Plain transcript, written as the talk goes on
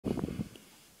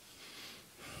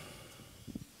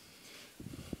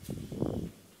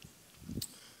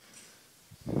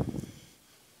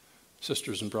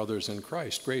Sisters and brothers in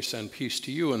Christ, grace and peace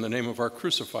to you in the name of our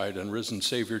crucified and risen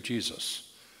Savior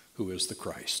Jesus, who is the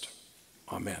Christ.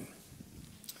 Amen.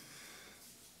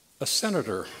 A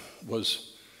senator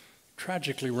was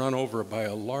tragically run over by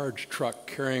a large truck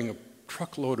carrying a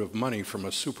truckload of money from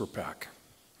a super PAC.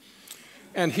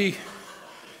 And he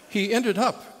ended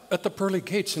up at the pearly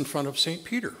gates in front of St.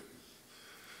 Peter.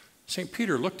 St.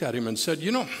 Peter looked at him and said,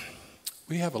 "You know,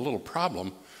 we have a little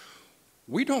problem.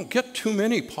 We don't get too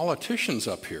many politicians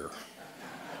up here.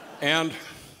 And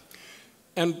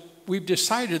we've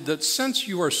decided that since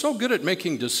you are so good at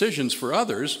making decisions for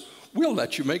others, we'll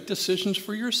let you make decisions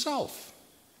for yourself.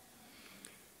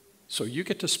 So you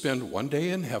get to spend one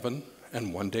day in heaven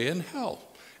and one day in hell.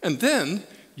 And then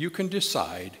you can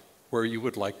decide where you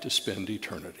would like to spend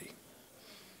eternity."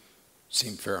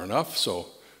 Seemed fair enough, so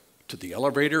to the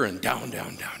elevator and down.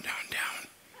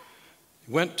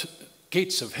 He went to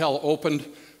gates of hell opened,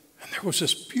 and there was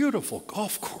this beautiful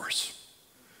golf course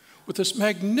with this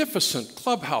magnificent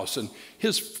clubhouse, and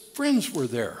his friends were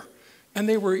there, and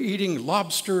they were eating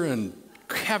lobster and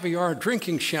caviar,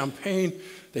 drinking champagne.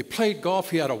 They played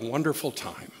golf. He had a wonderful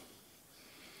time.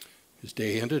 His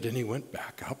day ended, and he went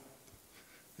back up,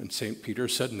 and St. Peter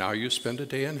said, "Now you spend a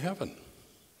day in heaven."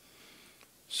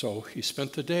 So he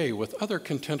spent the day with other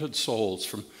contented souls,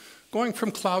 going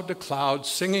from cloud to cloud,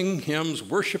 singing hymns,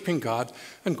 worshiping God,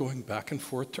 and going back and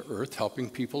forth to earth, helping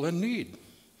people in need.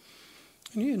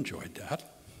 And he enjoyed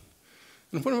that.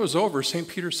 And when it was over, St.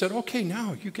 Peter said, "Okay,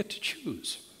 now you get to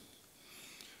choose."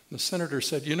 And the senator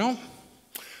said, "You know,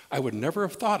 I would never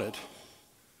have thought it,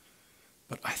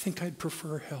 but I think I'd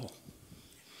prefer hell."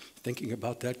 Thinking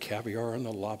about that caviar and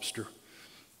the lobster.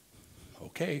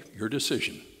 "Okay, your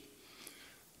decision."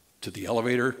 To the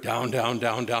elevator, down,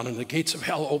 and the gates of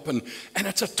hell open, and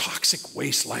it's a toxic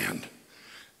wasteland.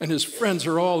 And his friends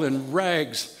are all in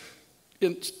rags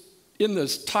in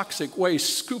this toxic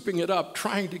waste, scooping it up,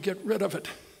 trying to get rid of it.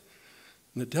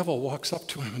 And the devil walks up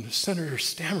to him, and the senator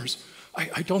stammers,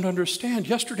 I don't understand.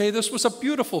 Yesterday, this was a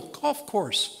beautiful golf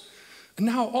course, and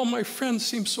now all my friends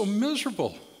seem so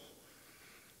miserable."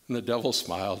 And the devil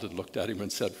smiled and looked at him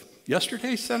and said,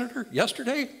 "Yesterday, Senator?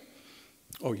 Yesterday?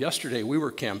 Oh, yesterday we were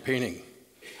campaigning.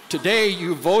 Today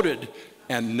you voted,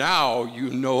 and now you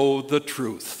know the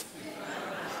truth."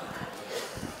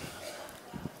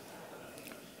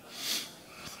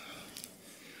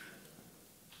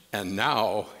 And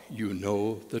now you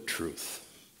know the truth.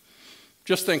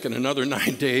 Just think, in another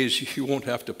 9 days, you won't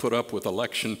have to put up with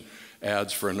election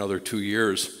ads for another 2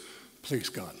 years. Please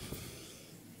God.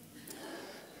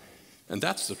 And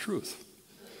that's the truth.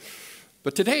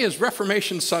 But today is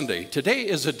Reformation Sunday. Today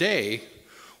is a day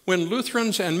when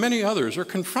Lutherans and many others are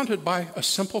confronted by a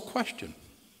simple question.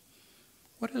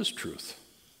 What is truth?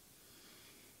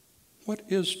 What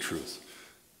is truth?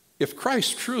 If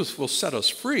Christ's truth will set us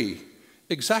free,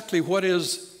 exactly what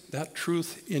is that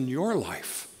truth in your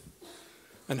life?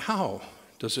 And how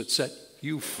does it set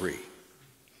you free?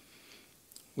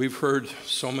 We've heard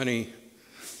so many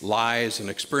lies and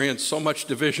experienced so much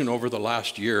division over the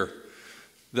last year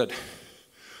that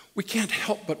we can't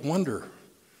help but wonder,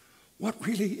 what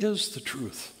really is the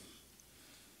truth?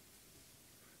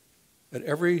 At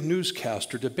every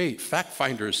newscast or debate, fact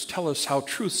finders tell us how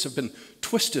truths have been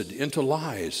twisted into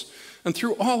lies. And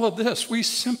through all of this, we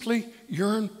simply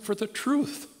yearn for the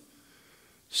truth.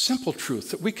 Simple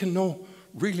truth that we can know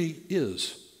really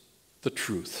is the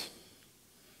truth.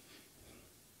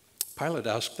 Pilate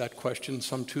asked that question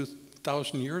some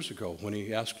 2,000 years ago when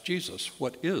he asked Jesus,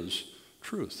 "What is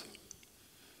truth?"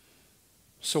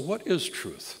 So what is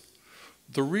truth?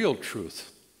 The real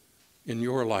truth in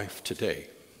your life today?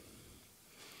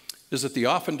 Is it the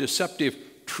often deceptive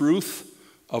truth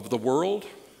of the world?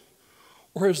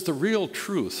 Or is the real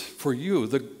truth for you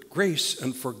the grace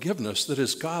and forgiveness that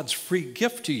is God's free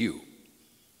gift to you?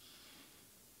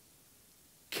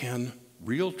 Can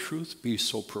real truth be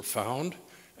so profound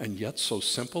and yet so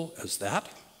simple as that?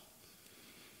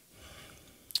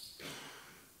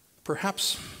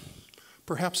 Perhaps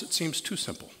it seems too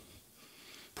simple.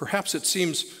 Perhaps it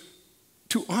seems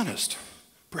too honest.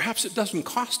 Perhaps it doesn't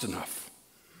cost enough.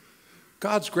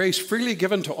 God's grace freely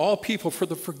given to all people for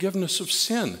the forgiveness of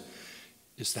sin.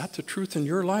 Is that the truth in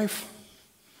your life?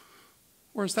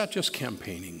 Or is that just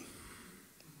campaigning?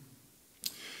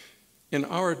 In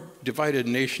our divided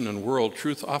nation and world,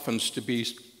 truth happens to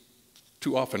be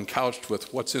too often couched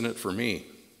with what's in it for me,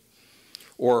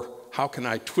 or how can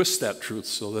I twist that truth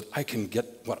so that I can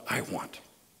get what I want?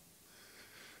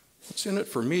 What's in it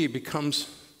for me becomes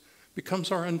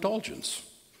our indulgence,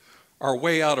 our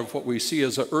way out of what we see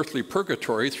as an earthly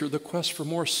purgatory through the quest for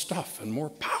more stuff and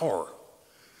more power.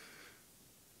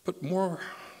 But more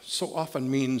so often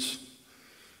means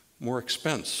more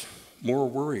expense, more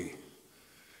worry,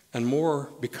 and more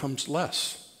becomes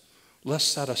less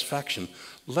satisfaction,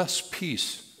 less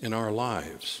peace in our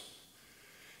lives.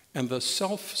 And the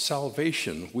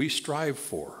self-salvation we strive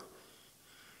for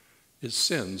is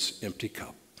sin's empty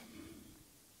cup.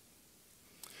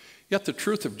 Yet the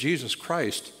truth of Jesus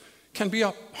Christ can be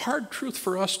a hard truth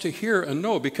for us to hear and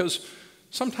know, because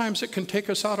sometimes it can take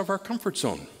us out of our comfort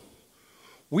zone.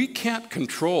 We can't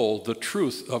control the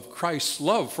truth of Christ's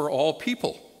love for all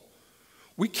people.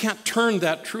 We can't turn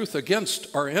that truth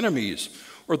against our enemies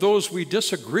or those we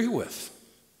disagree with.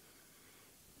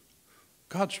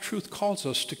 God's truth calls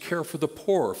us to care for the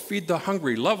poor, feed the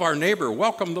hungry, love our neighbor,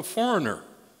 welcome the foreigner.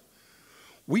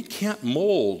 We can't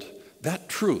mold that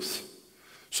truth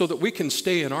so that we can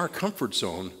stay in our comfort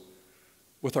zone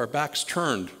with our backs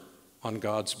turned on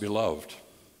God's beloved.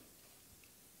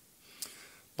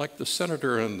 Like the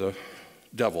senator and the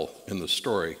devil in the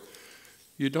story,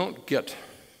 you don't get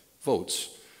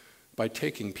votes by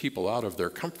taking people out of their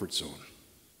comfort zone.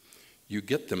 You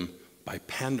get them by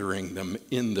pandering them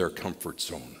in their comfort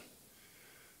zone.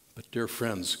 But dear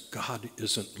friends, God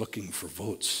isn't looking for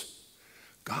votes.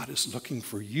 God is looking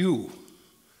for you.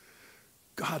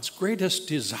 God's greatest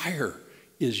desire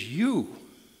is you.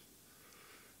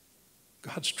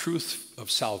 God's truth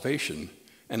of salvation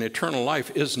and eternal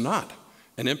life is not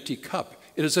an empty cup.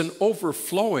 It is an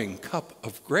overflowing cup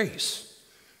of grace.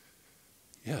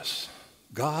 Yes,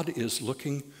 God is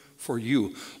looking for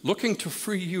you, looking to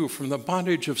free you from the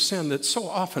bondage of sin that so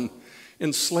often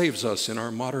enslaves us in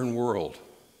our modern world.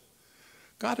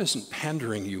 God isn't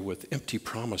pandering you with empty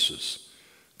promises.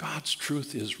 God's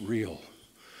truth is real,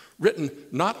 written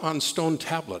not on stone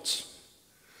tablets,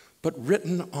 but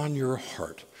written on your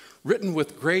heart, written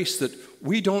with grace that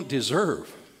we don't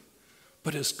deserve,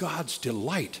 but is God's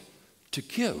delight to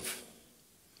give.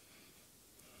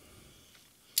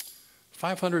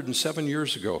 507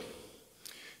 years ago,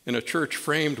 in a church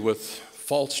framed with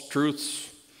false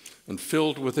truths and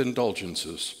filled with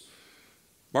indulgences,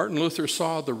 Martin Luther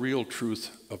saw the real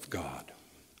truth of God.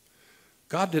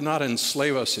 God did not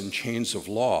enslave us in chains of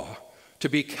law to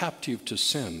be captive to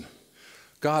sin.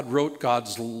 God wrote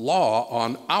God's law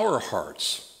on our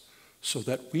hearts so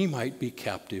that we might be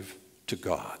captive to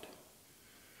God,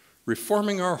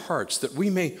 reforming our hearts that we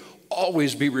may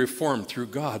always be reformed through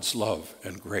God's love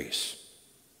and grace.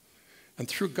 And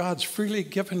through God's freely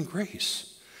given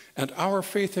grace and our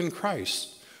faith in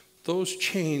Christ, those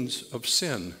chains of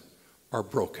sin are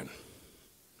broken.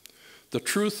 The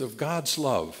truth of God's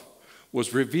love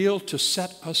was revealed to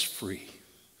set us free.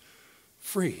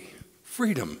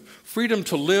 Freedom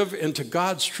to live into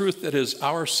God's truth that is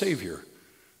our Savior,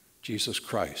 Jesus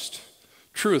Christ.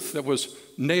 Truth that was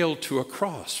nailed to a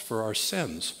cross for our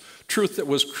sins. Truth that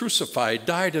was crucified,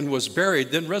 died, and was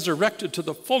buried, then resurrected to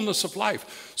the fullness of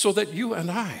life, so that you and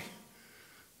I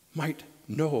might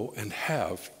know and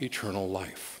have eternal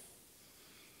life.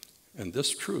 And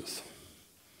this truth,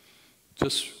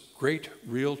 this great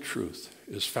real truth,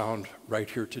 is found right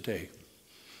here today,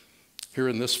 here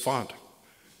in this font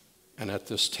and at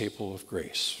this table of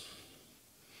grace.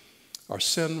 Our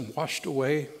sin washed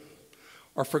away,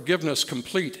 our forgiveness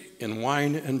complete in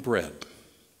wine and bread.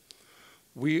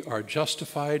 We are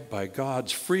justified by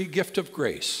God's free gift of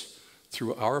grace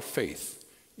through our faith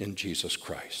in Jesus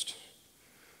Christ.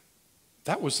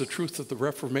 That was the truth of the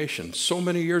Reformation so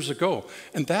many years ago,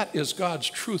 and that is God's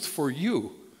truth for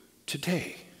you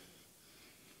today.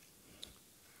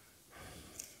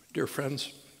 Dear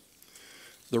friends,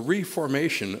 the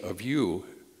reformation of you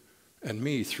and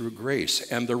me through grace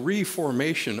and the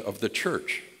reformation of the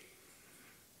church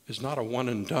is not a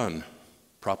one-and-done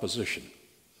proposition.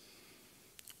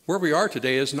 Where we are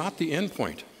today is not the end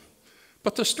point,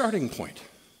 but the starting point,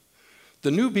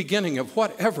 the new beginning of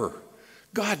whatever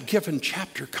God-given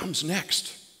chapter comes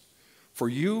next for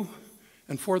you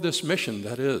and for this mission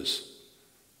that is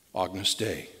Agnus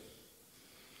Dei.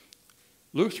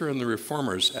 Luther and the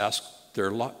Reformers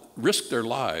risked their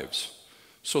lives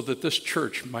so that this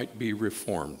church might be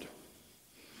reformed,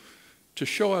 to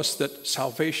show us that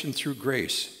salvation through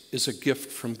grace is a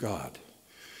gift from God.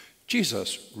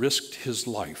 Jesus risked his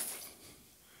life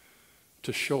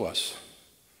to show us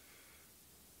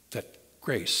that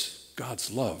grace, God's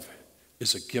love,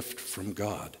 is a gift from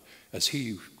God as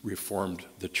he reformed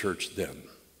the church then.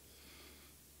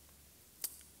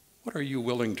 What are you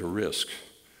willing to risk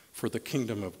for the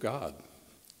kingdom of God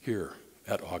here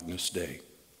at Agnus Dei?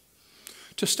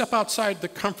 To step outside the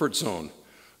comfort zone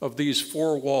of these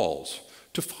four walls,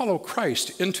 to follow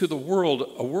Christ into the world,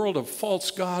 a world of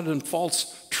false God and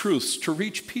false truths, to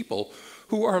reach people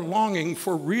who are longing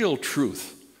for real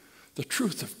truth, the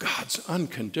truth of God's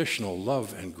unconditional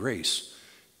love and grace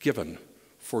given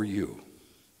for you.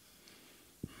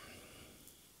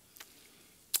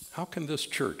 How can this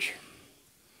church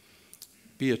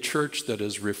be a church that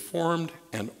is reformed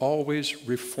and always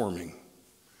reforming,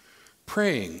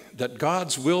 praying that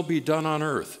God's will be done on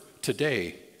earth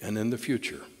today and in the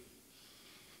future?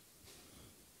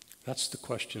 That's the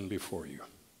question before you.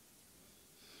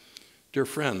 Dear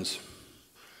friends,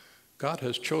 God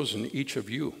has chosen each of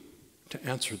you to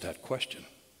answer that question,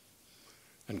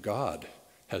 and God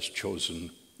has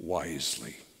chosen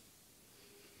wisely.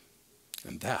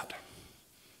 And that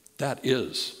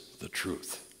is the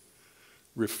truth.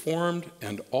 Reformed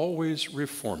and always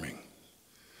reforming.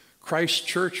 Christ's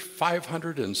church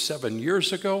 507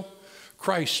 years ago,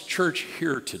 Christ's church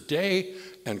here today,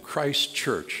 and Christ's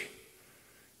church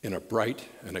in a bright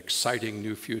and exciting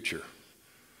new future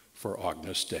for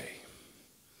Agnus Dei.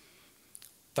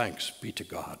 Thanks be to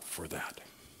God for that.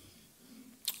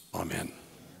 Amen.